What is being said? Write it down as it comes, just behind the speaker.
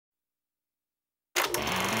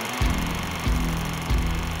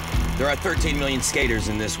There are 13 million skaters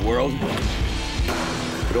in this world,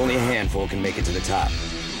 but only a handful can make it to the top.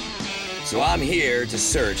 So I'm here to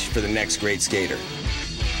search for the next great skater.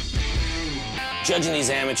 Judging these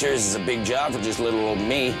amateurs is a big job for just little old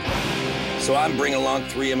me. So I'm bringing along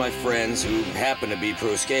 3 of my friends who happen to be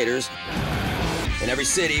pro skaters. In every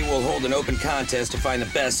city, we'll hold an open contest to find the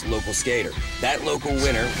best local skater. That local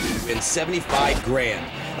winner wins 75 grand,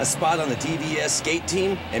 a spot on the DVS skate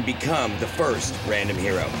team, and become the first random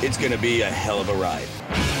hero. It's gonna be a hell of a ride.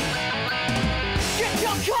 Get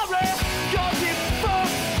your courage, go get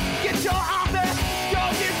fucked. Get your armor, go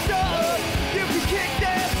get stuck. You can kick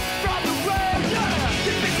them from the road.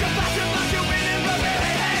 You think you're faster, but you're winning the race.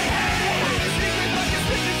 Hey, hey, hey. The secret but you're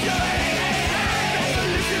switching to hey, hey, hey.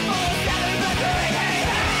 Resolution for a scattered like hey, hey, hey.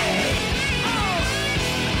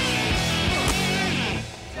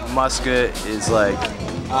 Muska is like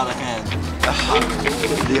out of hand.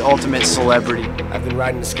 The ultimate celebrity. I've been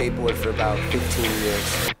riding a skateboard for about 15 years.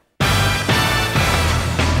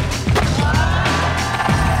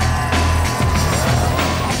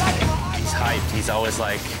 He's hyped. He's always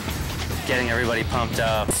like getting everybody pumped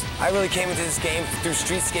up. I really came into this game through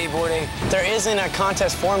street skateboarding. There isn't a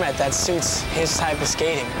contest format that suits his type of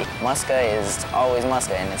skating. Muska is always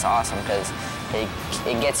Muska, and it's awesome because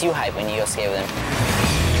it gets you hyped when you go skate with him.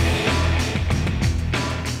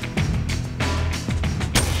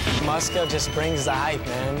 Muska just brings the hype,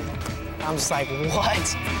 man. I'm just like,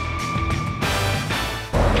 what?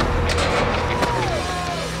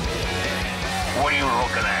 What are you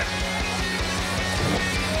looking at?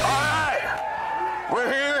 All right,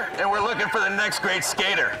 we're here and we're looking for the next great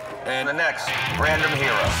skater and the next random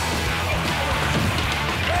hero.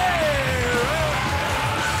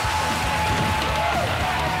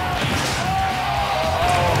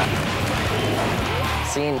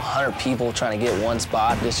 Seeing 100 people trying to get one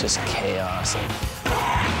spot, it's just chaos. Somebody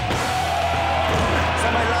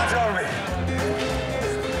launch over me.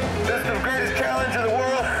 This is the greatest challenge in the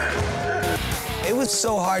world. It was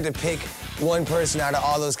so hard to pick one person out of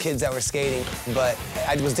all those kids that were skating, but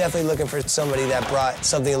I was definitely looking for somebody that brought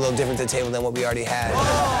something a little different to the table than what we already had.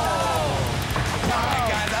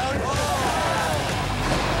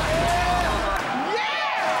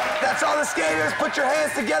 That's all the skaters. Put your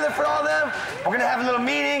hands together for all them. We're gonna have a little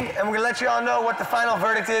meeting, and we're gonna let you all know what the final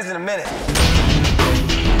verdict is in a minute.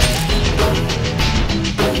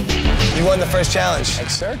 You won the first challenge.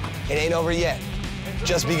 Thanks, sir. It ain't over yet.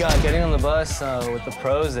 Just begun. Getting on the bus with the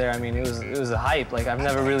pros there, I mean, it was a hype. Like, I've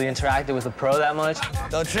never really interacted with a pro that much.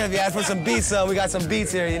 Don't trip, you asked for some beats, son. We got some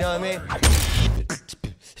beats here, you know what I mean?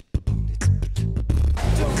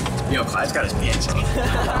 Yo, Clyde's got his pants on.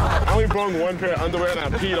 I only brought one pair of underwear and I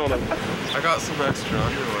peed on them. I got some extra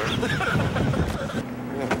underwear.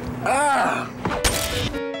 Ah!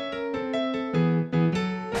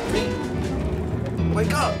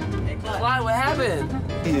 Wake up! Hey, Clyde, what happened?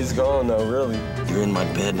 He is gone though, really. You're in my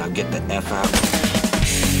bed, now get the F out.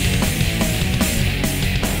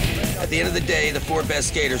 At the end of the day, the 4 best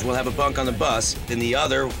skaters will have a bunk on the bus, and the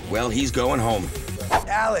other, well, he's going home.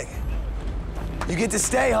 Alec, you get to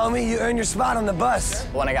stay, homie. You earned your spot on the bus.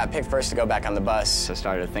 When I got picked first to go back on the bus, I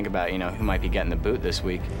started to think about, you know, who might be getting the boot this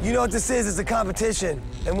week. You know what this is? It's a competition,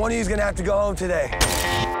 and one of you's gonna have to go home today.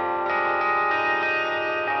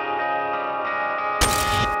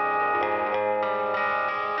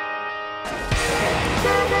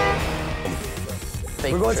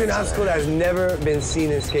 We're going to an obstacle that has never been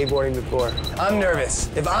seen in skateboarding before. I'm nervous.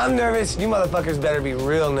 If I'm nervous, you motherfuckers better be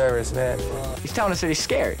real nervous, man. He's telling us that he's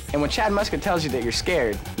scared. And when Chad Muska tells you that you're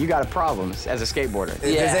scared, you got a problem as a skateboarder. If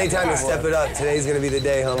there's any time to step it up, today's gonna be the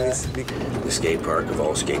day, homies. The skate park of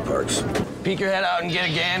all skate parks. Peek your head out and get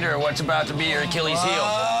a gander at what's about to be your Achilles heel.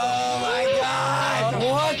 Oh my God!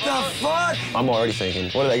 What the fuck? I'm already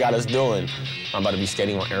thinking, what do they got us doing? I'm about to be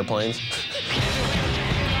skating on airplanes.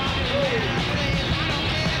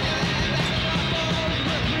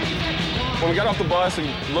 When we got off the bus and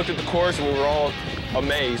looked at the course, and we were all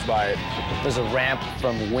amazed by it. There's a ramp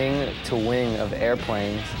from wing to wing of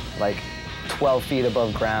airplanes, like 12 feet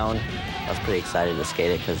above ground. I was pretty excited to skate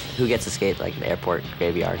it because who gets to skate like the airport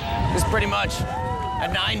graveyard? This is pretty much a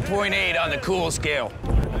 9.8 on the cool scale.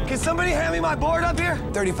 Can somebody hand me my board up here?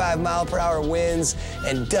 35-mile-per-hour winds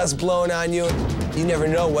and dust blowing on you. You never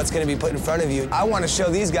know what's gonna be put in front of you. I wanna show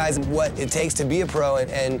these guys what it takes to be a pro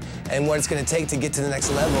and what it's gonna take to get to the next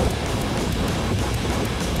level.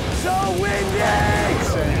 So windy!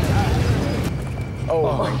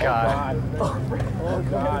 Oh my God. Oh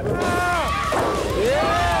God.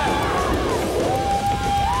 Yeah!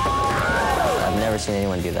 I've never seen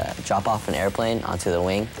anyone do that. Drop off an airplane onto the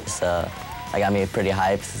wing. It's That got me pretty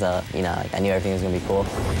hyped, so, you know, like, I knew everything was gonna be cool.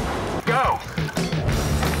 Go!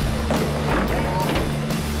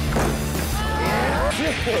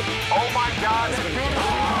 Oh my God!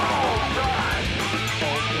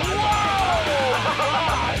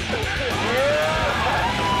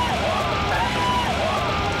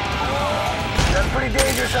 That's pretty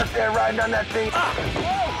dangerous up there riding on that thing.